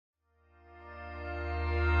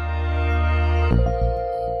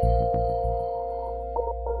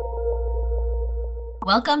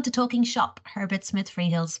Welcome to Talking Shop, Herbert Smith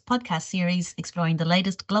Freehill's podcast series exploring the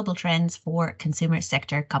latest global trends for consumer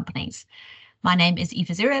sector companies. My name is Aoife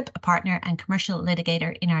Zirib, a partner and commercial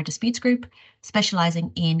litigator in our disputes group,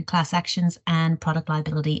 specialising in class actions and product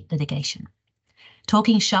liability litigation.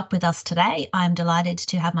 Talking Shop with us today, I'm delighted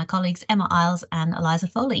to have my colleagues Emma Isles and Eliza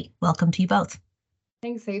Foley. Welcome to you both.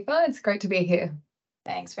 Thanks, Aoife. It's great to be here.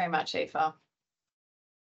 Thanks very much, Aoife.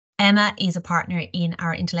 Emma is a partner in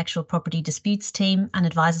our intellectual property disputes team and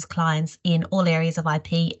advises clients in all areas of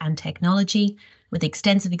IP and technology, with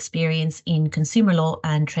extensive experience in consumer law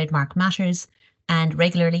and trademark matters, and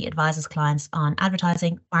regularly advises clients on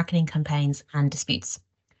advertising, marketing campaigns and disputes.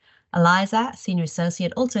 Eliza, Senior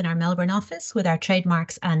Associate, also in our Melbourne office with our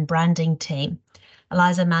trademarks and branding team.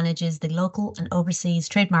 Eliza manages the local and overseas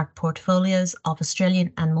trademark portfolios of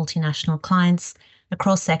Australian and multinational clients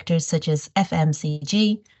across sectors such as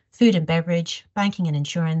FMCG, food and beverage, banking and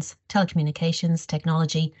insurance, telecommunications,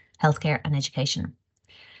 technology, healthcare and education.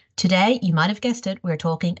 Today, you might have guessed it, we're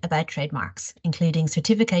talking about trademarks, including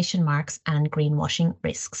certification marks and greenwashing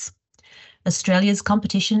risks. Australia's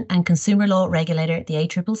competition and consumer law regulator, the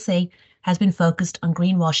ACCC, has been focused on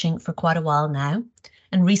greenwashing for quite a while now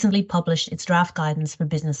and recently published its draft guidance for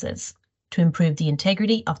businesses to improve the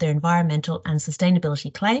integrity of their environmental and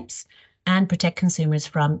sustainability claims and protect consumers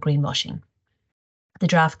from greenwashing. The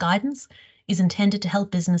draft guidance is intended to help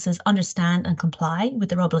businesses understand and comply with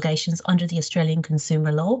their obligations under the Australian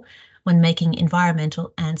consumer law when making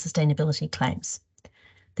environmental and sustainability claims.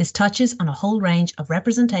 This touches on a whole range of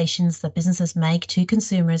representations that businesses make to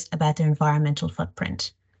consumers about their environmental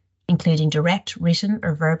footprint, including direct, written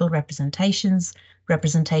or verbal representations,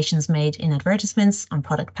 representations made in advertisements, on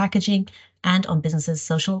product packaging, and on businesses'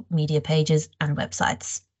 social media pages and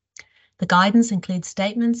websites. The guidance includes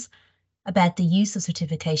statements about the use of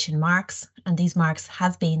certification marks, and these marks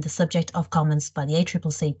have been the subject of comments by the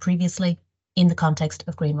ACCC previously in the context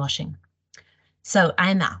of greenwashing. So,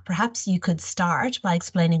 Emma, perhaps you could start by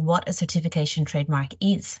explaining what a certification trademark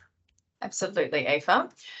is. Absolutely,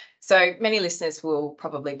 Aoife. So many listeners will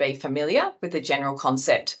probably be familiar with the general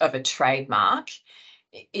concept of a trademark.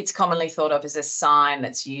 It's commonly thought of as a sign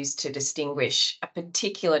that's used to distinguish a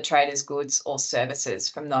particular trader's goods or services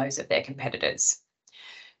from those of their competitors.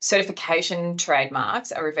 Certification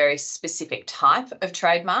trademarks are a very specific type of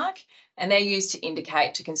trademark, and they're used to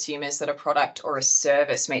indicate to consumers that a product or a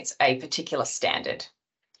service meets a particular standard.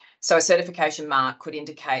 So a certification mark could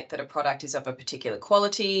indicate that a product is of a particular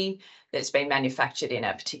quality, that it's been manufactured in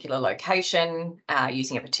a particular location,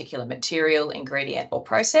 using a particular material, ingredient or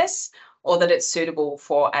process, or that it's suitable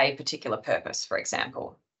for a particular purpose, for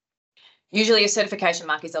example. Usually a certification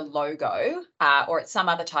mark is a logo or it's some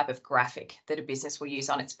other type of graphic that a business will use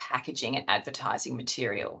on its packaging and advertising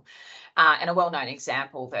material. And a well-known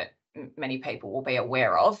example that many people will be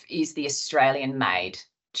aware of is the Australian made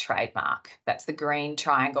trademark. That's the green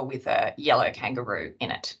triangle with a yellow kangaroo in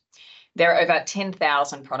it. There are over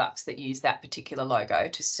 10,000 products that use that particular logo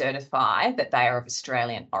to certify that they are of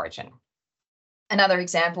Australian origin. Another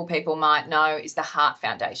example people might know is the Heart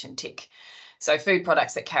Foundation tick. So food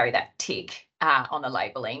products that carry that tick on the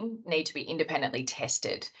labelling need to be independently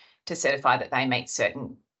tested to certify that they meet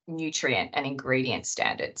certain nutrient and ingredient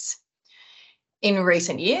standards. In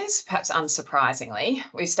recent years, perhaps unsurprisingly,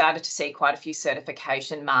 we've started to see quite a few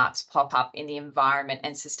certification marks pop up in the environment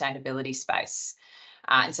and sustainability space.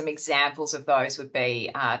 And some examples of those would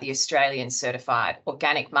be the Australian Certified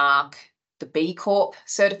Organic Mark, the B Corp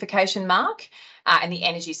certification mark, and the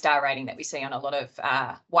Energy Star rating that we see on a lot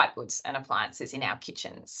of white goods and appliances in our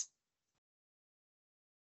kitchens.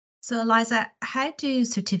 So, Eliza, how do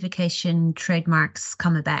certification trademarks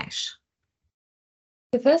come about?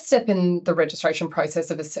 The first step in the registration process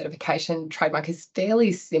of a certification trademark is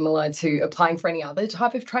fairly similar to applying for any other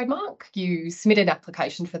type of trademark. You submit an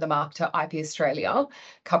application for the mark to IP Australia,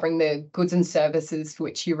 covering the goods and services for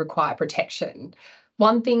which you require protection.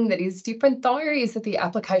 One thing that is different, though, is that the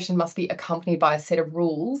application must be accompanied by a set of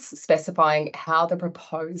rules specifying how the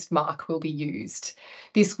proposed mark will be used.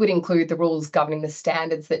 This would include the rules governing the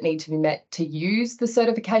standards that need to be met to use the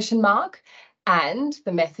certification mark and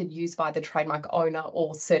the method used by the trademark owner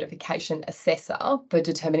or certification assessor for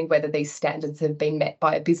determining whether these standards have been met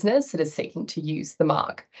by a business that is seeking to use the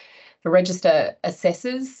mark. The register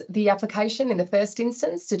assesses the application in the first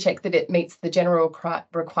instance to check that it meets the general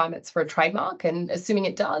requirements for a trademark, and assuming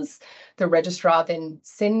it does, the registrar then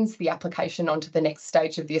sends the application on to the next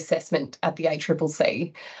stage of the assessment at the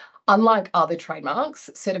ACCC. Unlike other trademarks,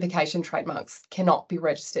 certification trademarks cannot be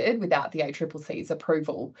registered without the ACCC's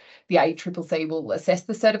approval. The ACCC will assess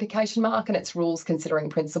the certification mark and its rules considering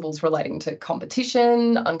principles relating to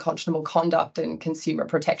competition, unconscionable conduct and consumer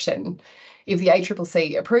protection. If the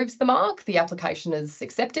ACCC approves the mark, the application is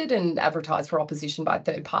accepted and advertised for opposition by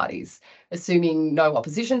third parties. Assuming no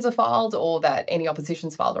oppositions are filed or that any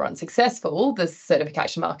oppositions filed are unsuccessful, the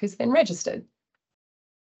certification mark is then registered.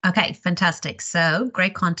 Okay, fantastic. So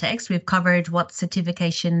great context. We've covered what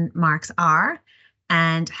certification marks are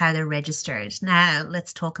and how they're registered. Now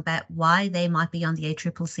let's talk about why they might be on the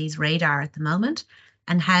ACCC's radar at the moment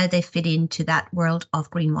and how they fit into that world of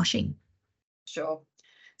greenwashing. Sure.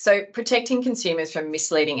 So protecting consumers from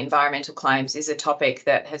misleading environmental claims is a topic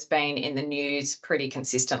that has been in the news pretty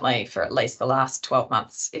consistently for at least the last 12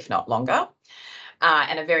 months, if not longer.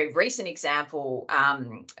 And a very recent example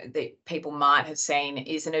that people might have seen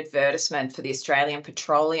is an advertisement for the Australian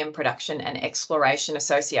Petroleum Production and Exploration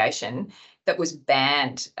Association that was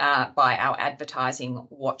banned by our advertising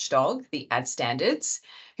watchdog, the Ad Standards,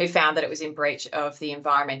 who found that it was in breach of the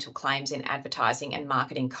Environmental Claims in Advertising and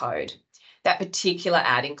Marketing Code. That particular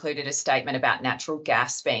ad included a statement about natural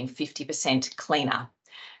gas being 50% cleaner,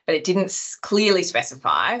 but it didn't clearly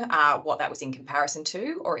specify what that was in comparison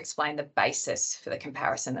to or explain the basis for the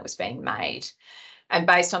comparison that was being made. And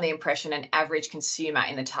based on the impression an average consumer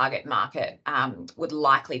in the target market would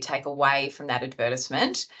likely take away from that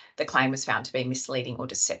advertisement, the claim was found to be misleading or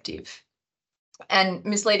deceptive. And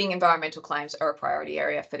misleading environmental claims are a priority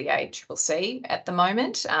area for the ACCC at the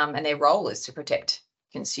moment, and their role is to protect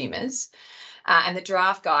consumers. And the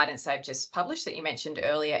draft guidance they've just published that you mentioned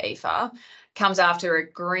earlier, Aoife, comes after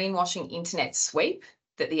a greenwashing internet sweep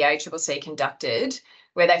that the ACCC conducted,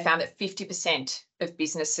 where they found that 50% of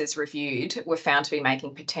businesses reviewed were found to be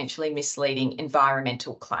making potentially misleading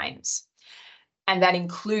environmental claims. And that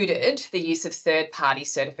included the use of third-party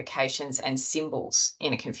certifications and symbols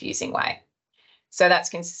in a confusing way. So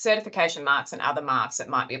that's certification marks and other marks that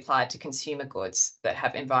might be applied to consumer goods that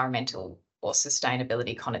have environmental or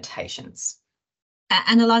sustainability connotations.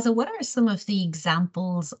 And Eliza, what are some of the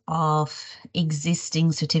examples of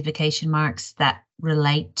existing certification marks that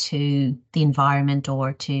relate to the environment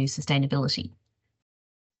or to sustainability?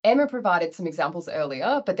 Emma provided some examples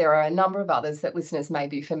earlier, but there are a number of others that listeners may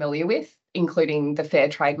be familiar with, including the fair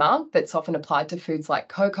trade mark that's often applied to foods like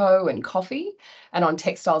cocoa and coffee, and on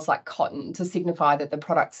textiles like cotton to signify that the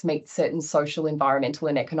products meet certain social, environmental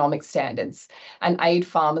and economic standards and aid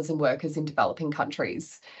farmers and workers in developing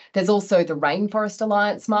countries. There's also the Rainforest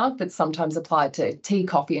Alliance mark that's sometimes applied to tea,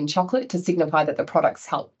 coffee and chocolate to signify that the products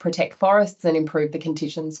help protect forests and improve the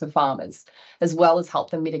conditions for farmers, as well as help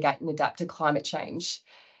them mitigate and adapt to climate change.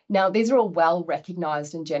 Now, these are all well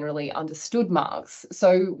recognised and generally understood marks.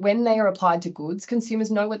 So when they are applied to goods,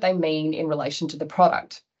 consumers know what they mean in relation to the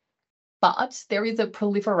product. But there is a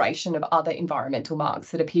proliferation of other environmental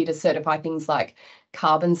marks that appear to certify things like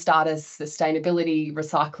carbon status, sustainability,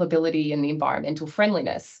 recyclability, and the environmental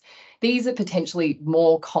friendliness. These are potentially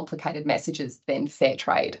more complicated messages than fair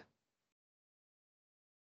trade.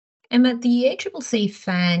 Emma, the ACCC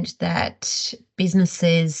found that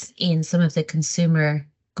businesses in some of the consumer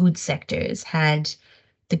goods sectors had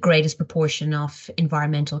the greatest proportion of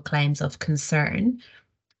environmental claims of concern.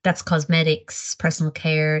 That's cosmetics, personal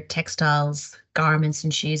care, textiles, garments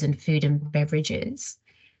and shoes, and food and beverages.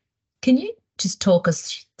 Can you just talk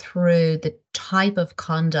us through the type of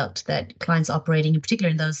conduct that clients operating, in particular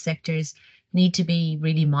in those sectors, need to be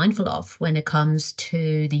really mindful of when it comes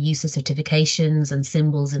to the use of certifications and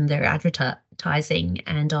symbols in their advertising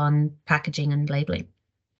and on packaging and labelling?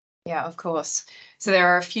 Yeah, of course. So there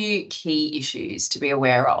are a few key issues to be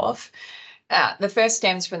aware of. The first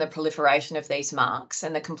stems from the proliferation of these marks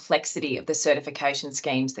and the complexity of the certification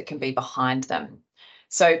schemes that can be behind them.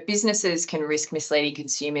 So businesses can risk misleading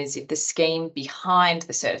consumers if the scheme behind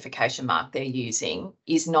the certification mark they're using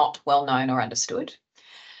is not well known or understood.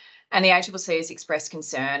 And the ACCC has expressed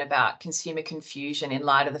concern about consumer confusion in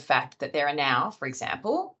light of the fact that there are now, for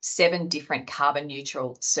example, 7 different carbon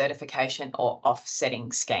neutral certification or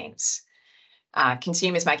offsetting schemes.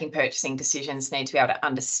 Consumers making purchasing decisions need to be able to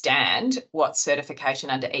understand what certification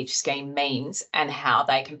under each scheme means and how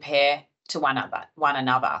they compare to one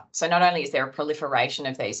another. So not only is there a proliferation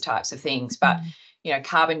of these types of things, but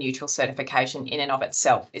carbon neutral certification in and of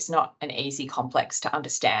itself is not an easy complex to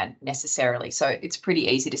understand necessarily. So it's pretty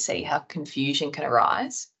easy to see how confusion can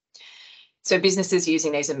arise. So businesses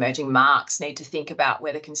using these emerging marks need to think about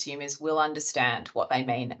whether consumers will understand what they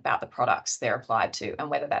mean about the products they're applied to and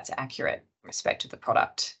whether that's accurate in respect to the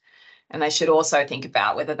product. And they should also think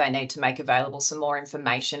about whether they need to make available some more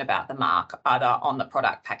information about the mark, either on the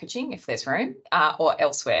product packaging, if there's room, or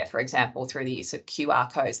elsewhere, for example, through the use of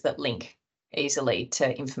QR codes that link easily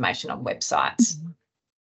to information on websites. Mm-hmm.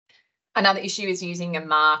 Another issue is using a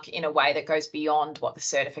mark in a way that goes beyond what the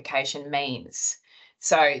certification means.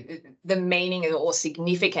 So the meaning or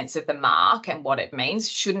significance of the mark and what it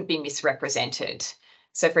means shouldn't be misrepresented.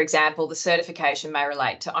 So, for example, the certification may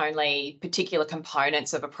relate to only particular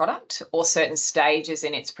components of a product or certain stages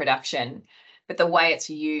in its production, but the way it's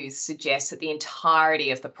used suggests that the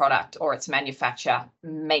entirety of the product or its manufacture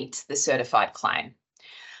meets the certified claim.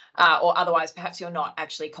 Or otherwise, perhaps you're not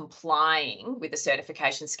actually complying with the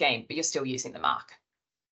certification scheme, but you're still using the mark.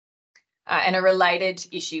 And a related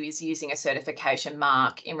issue is using a certification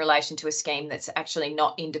mark in relation to a scheme that's actually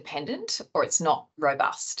not independent or it's not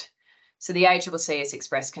robust. So the ACCC has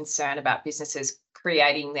expressed concern about businesses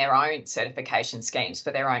creating their own certification schemes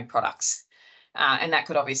for their own products. And that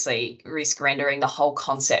could obviously risk rendering the whole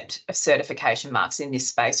concept of certification marks in this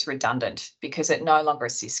space redundant because it no longer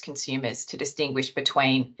assists consumers to distinguish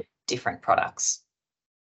between different products.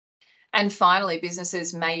 And finally,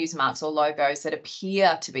 businesses may use marks or logos that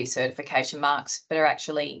appear to be certification marks, but are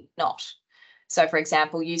actually not. So, for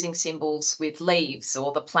example, using symbols with leaves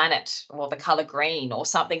or the planet or the colour green or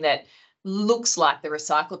something that looks like the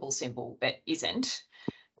recyclable symbol but isn't,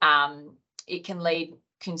 it can lead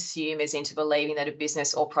consumers into believing that a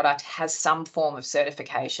business or product has some form of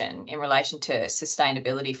certification in relation to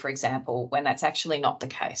sustainability, for example, when that's actually not the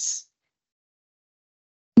case.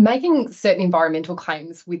 Making certain environmental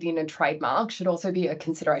claims within a trademark should also be a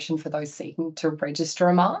consideration for those seeking to register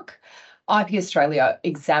a mark. IP Australia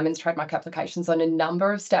examines trademark applications on a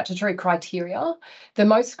number of statutory criteria. The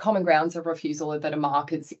most common grounds of refusal are that a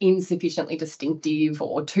mark is insufficiently distinctive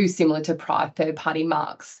or too similar to prior third-party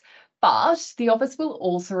marks. But the office will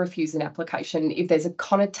also refuse an application if there's a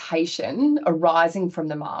connotation arising from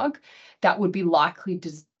the mark that would be likely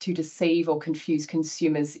to deceive or confuse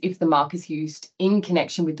consumers if the mark is used in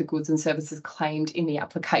connection with the goods and services claimed in the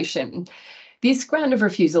application. This ground of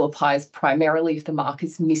refusal applies primarily if the mark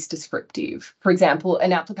is misdescriptive. For example,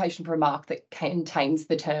 an application for a mark that contains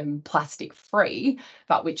the term plastic-free,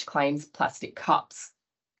 but which claims plastic cups.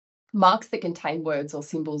 Marks that contain words or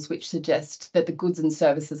symbols which suggest that the goods and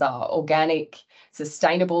services are organic,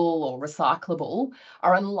 sustainable, or recyclable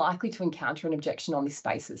are unlikely to encounter an objection on this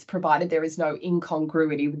basis, provided there is no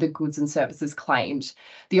incongruity with the goods and services claimed.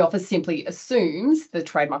 The office simply assumes the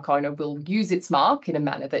trademark owner will use its mark in a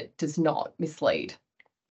manner that does not mislead.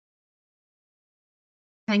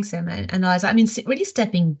 Thanks, Emma. And Liza, I mean, really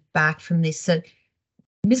stepping back from this, so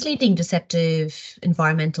misleading, deceptive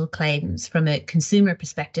environmental claims from a consumer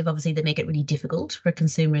perspective, obviously they make it really difficult for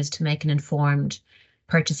consumers to make an informed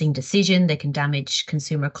purchasing decision. They can damage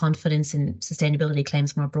consumer confidence in sustainability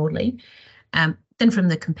claims more broadly. Then from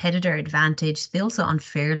the competitor advantage, they also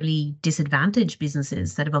unfairly disadvantage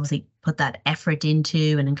businesses that have obviously put that effort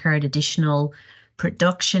into and incurred additional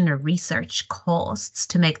production or research costs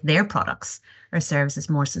to make their products or services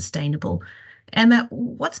more sustainable. Emma,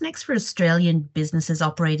 what's next for Australian businesses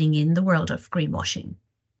operating in the world of greenwashing?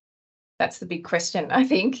 That's the big question, I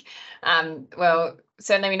think. Well,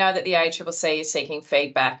 certainly we know that the ACCC is seeking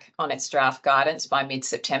feedback on its draft guidance by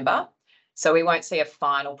mid-September. So we won't see a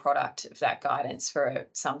final product of that guidance for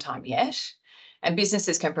some time yet. And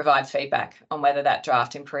businesses can provide feedback on whether that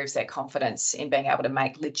draft improves their confidence in being able to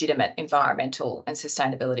make legitimate environmental and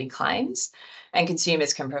sustainability claims. And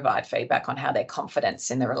consumers can provide feedback on how their confidence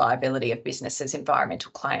in the reliability of businesses' environmental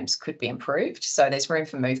claims could be improved. So there's room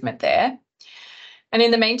for movement there. And in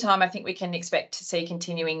the meantime, I think we can expect to see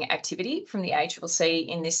continuing activity from the ACCC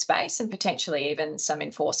in this space and potentially even some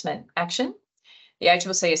enforcement action. The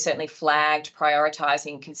ACCC has certainly flagged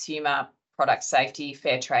prioritising consumer product safety,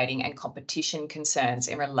 fair trading and competition concerns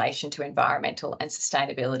in relation to environmental and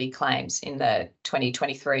sustainability claims in the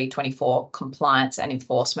 2023-24 compliance and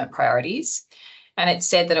enforcement priorities. And it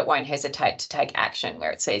said that it won't hesitate to take action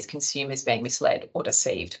where it sees consumers being misled or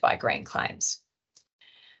deceived by green claims.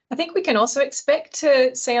 I think we can also expect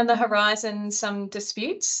to see on the horizon some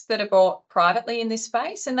disputes that are brought privately in this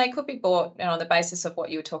space, and they could be brought on the basis of what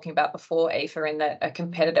you were talking about before, Aoife, in that a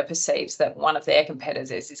competitor perceives that one of their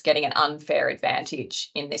competitors is getting an unfair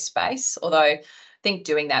advantage in this space. Although I think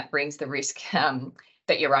doing that brings the risk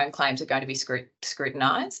that your own claims are going to be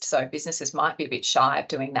scrutinised. So businesses might be a bit shy of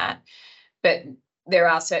doing that. But there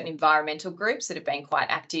are certain environmental groups that have been quite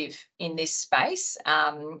active in this space,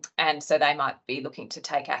 and so they might be looking to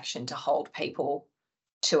take action to hold people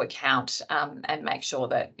to account and make sure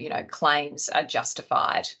that claims are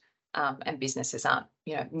justified and businesses aren't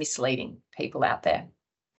misleading people out there.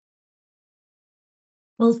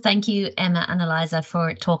 Well, thank you, Emma and Eliza,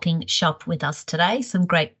 for talking shop with us today. Some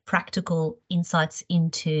great practical insights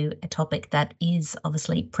into a topic that is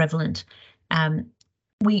obviously prevalent.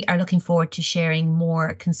 We are looking forward to sharing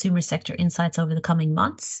more consumer sector insights over the coming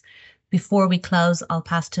months. Before we close, I'll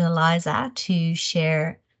pass to Eliza to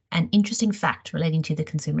share an interesting fact relating to the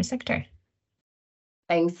consumer sector.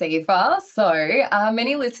 Thanks, Eva. So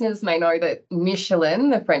many listeners may know that Michelin,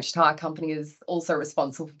 the French tyre company, is also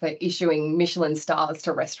responsible for issuing Michelin stars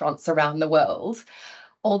to restaurants around the world.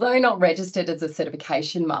 Although not registered as a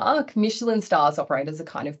certification mark, Michelin stars operate as a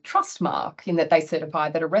kind of trust mark in that they certify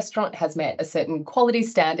that a restaurant has met a certain quality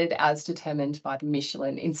standard as determined by the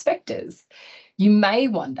Michelin inspectors. You may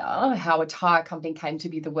wonder how a tyre company came to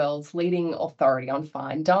be the world's leading authority on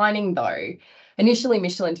fine dining, though. Initially,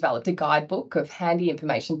 Michelin developed a guidebook of handy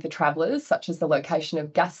information for travellers, such as the location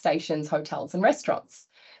of gas stations, hotels, and restaurants.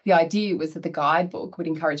 The idea was that the guidebook would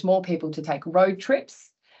encourage more people to take road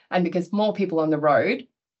trips, and because more people on the road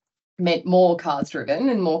meant more cars driven,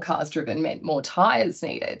 and more cars driven meant more tyres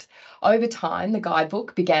needed. Over time, the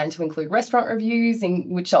guidebook began to include restaurant reviews,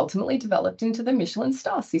 which ultimately developed into the Michelin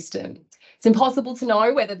star system. It's impossible to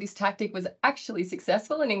know whether this tactic was actually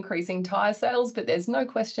successful in increasing tyre sales, but there's no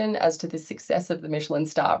question as to the success of the Michelin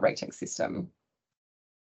star rating system.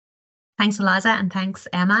 Thanks, Eliza, and thanks,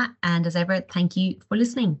 Emma. And as ever, thank you for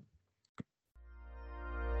listening.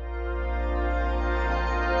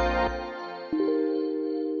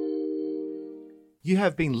 You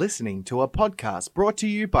have been listening to a podcast brought to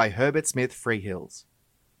you by Herbert Smith Freehills.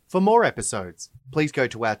 For more episodes, please go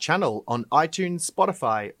to our channel on iTunes,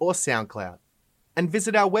 Spotify, or SoundCloud, and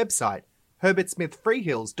visit our website,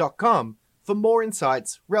 herbertsmithfreehills.com, for more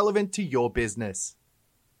insights relevant to your business.